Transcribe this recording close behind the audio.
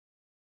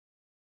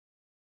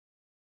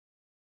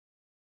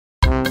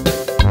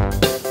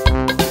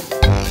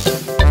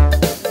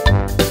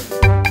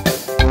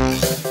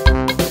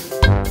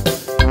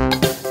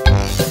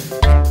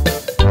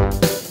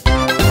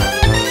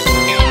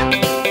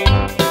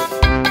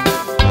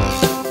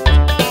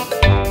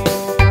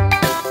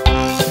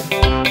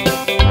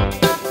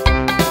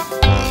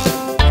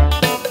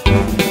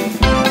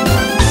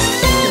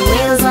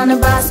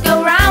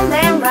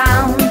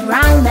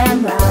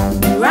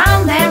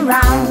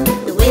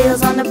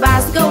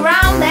bus go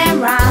round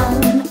and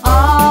round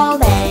all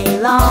day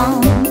long.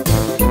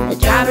 The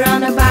driver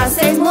on the bus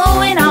says,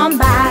 moving on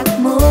back,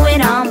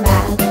 moving on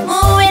back,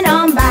 moving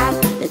on back.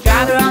 The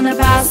driver on the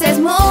bus says,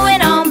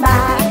 moving on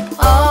back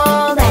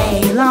all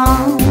day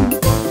long.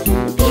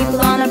 The people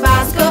on the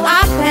bus go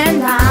up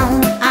and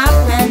down,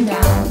 up and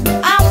down,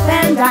 up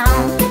and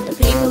down. The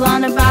people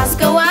on the bus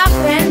go up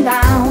and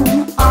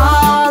down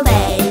all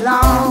day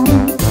long.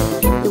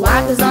 The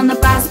wipers on the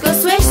bus go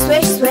swish,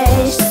 swish,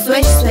 swish,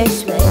 swish, swish,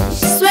 swish,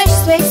 swish,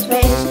 swish,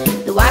 swish.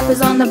 The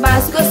wipers on the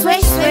bus go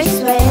swish, swish,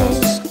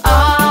 swish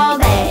all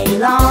day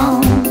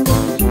long.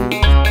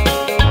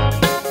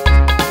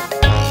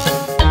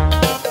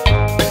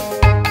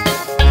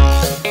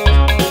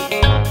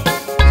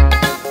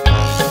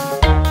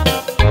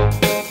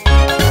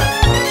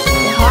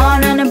 The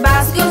horn on the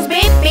bus goes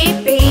beep,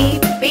 beep, beep,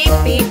 beep,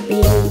 beep,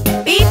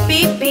 beep, beep,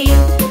 beep, beep.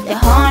 The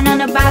horn on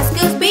the bus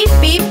goes beep,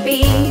 beep,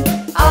 beep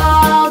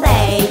all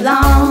day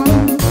long.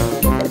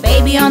 The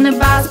baby on the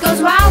bus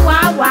goes wow,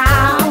 wow,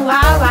 wow,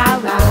 wow, wow,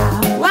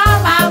 wow,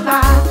 wow, wow,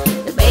 wow.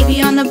 The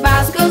baby on the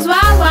bus goes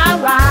wow, wow,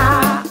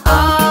 wow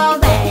all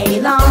day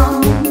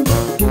long.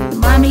 The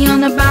mommy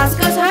on the bus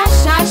goes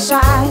hush, hush,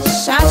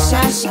 hush, hush,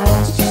 hush,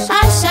 hush,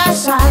 hush,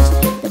 hush,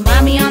 hush. The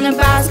mommy on the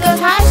bus goes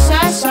hush,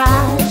 hush,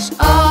 hush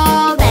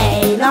all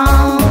day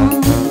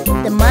long.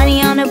 The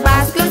money on the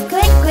bus goes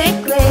click,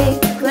 click, click,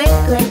 click,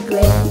 click,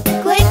 click,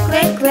 click,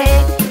 click,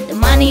 click. The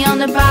money on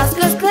the bus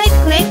goes click,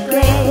 click,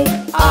 click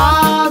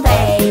all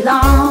day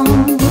long.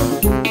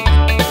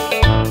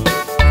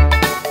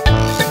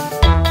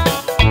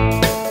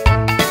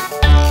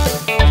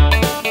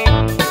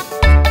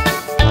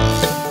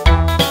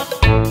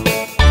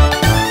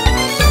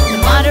 The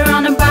motor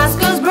on the bus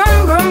goes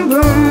vroom, vroom,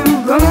 vroom,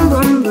 vroom,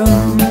 vroom,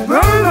 vroom,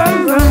 vroom,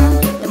 vroom, vroom.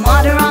 The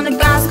motor on the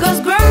bus goes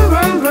vroom,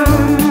 vroom,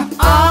 vroom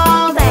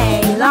all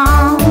day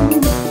long.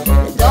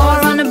 The door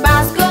on the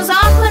bus goes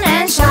open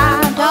and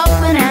shut,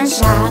 open and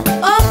shut,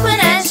 open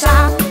and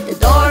shut. The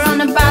door on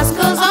the bus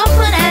goes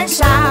open and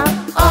shut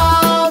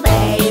all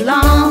day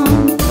long.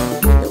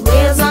 The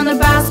wheels on the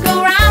bus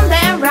go round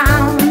and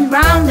round,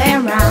 round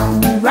and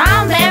round,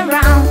 round and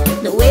round.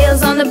 The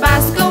wheels on the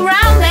bus go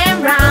round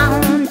and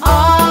round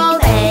all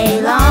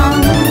day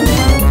long.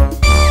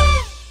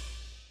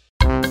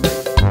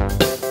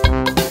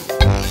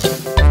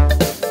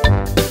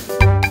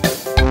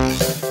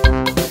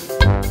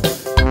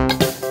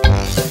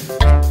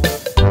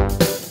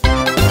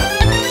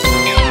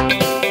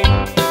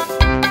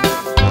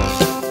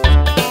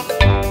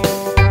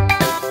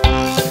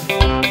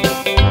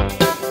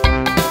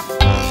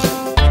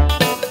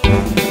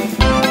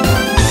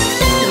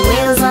 The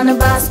wheels on the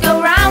bus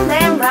go round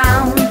and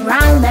round,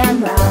 round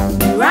and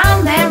round,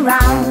 round and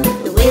round.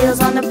 The wheels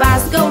on the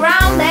bus go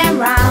round and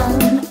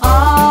round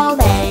all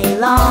day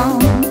long.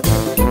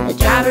 The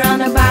driver on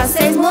the bus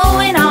says,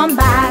 moving on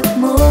back,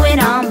 moving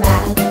on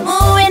back,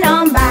 moving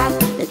on back.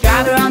 The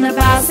driver on the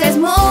bus says,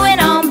 moving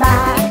on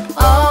back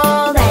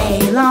all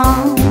day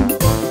long.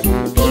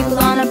 The people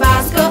on the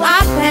bus go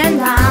up and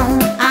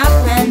down,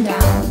 up and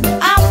down,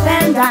 up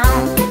and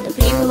down. The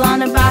people on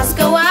the bus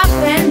go up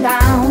and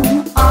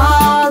down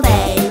all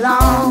day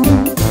long.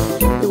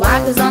 The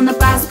wipers on the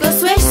bus go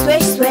swish,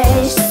 swish,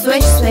 swish,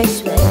 swish,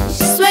 swish, swish,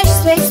 swish,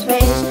 swish,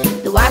 swish.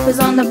 The wipers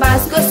on the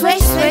bus go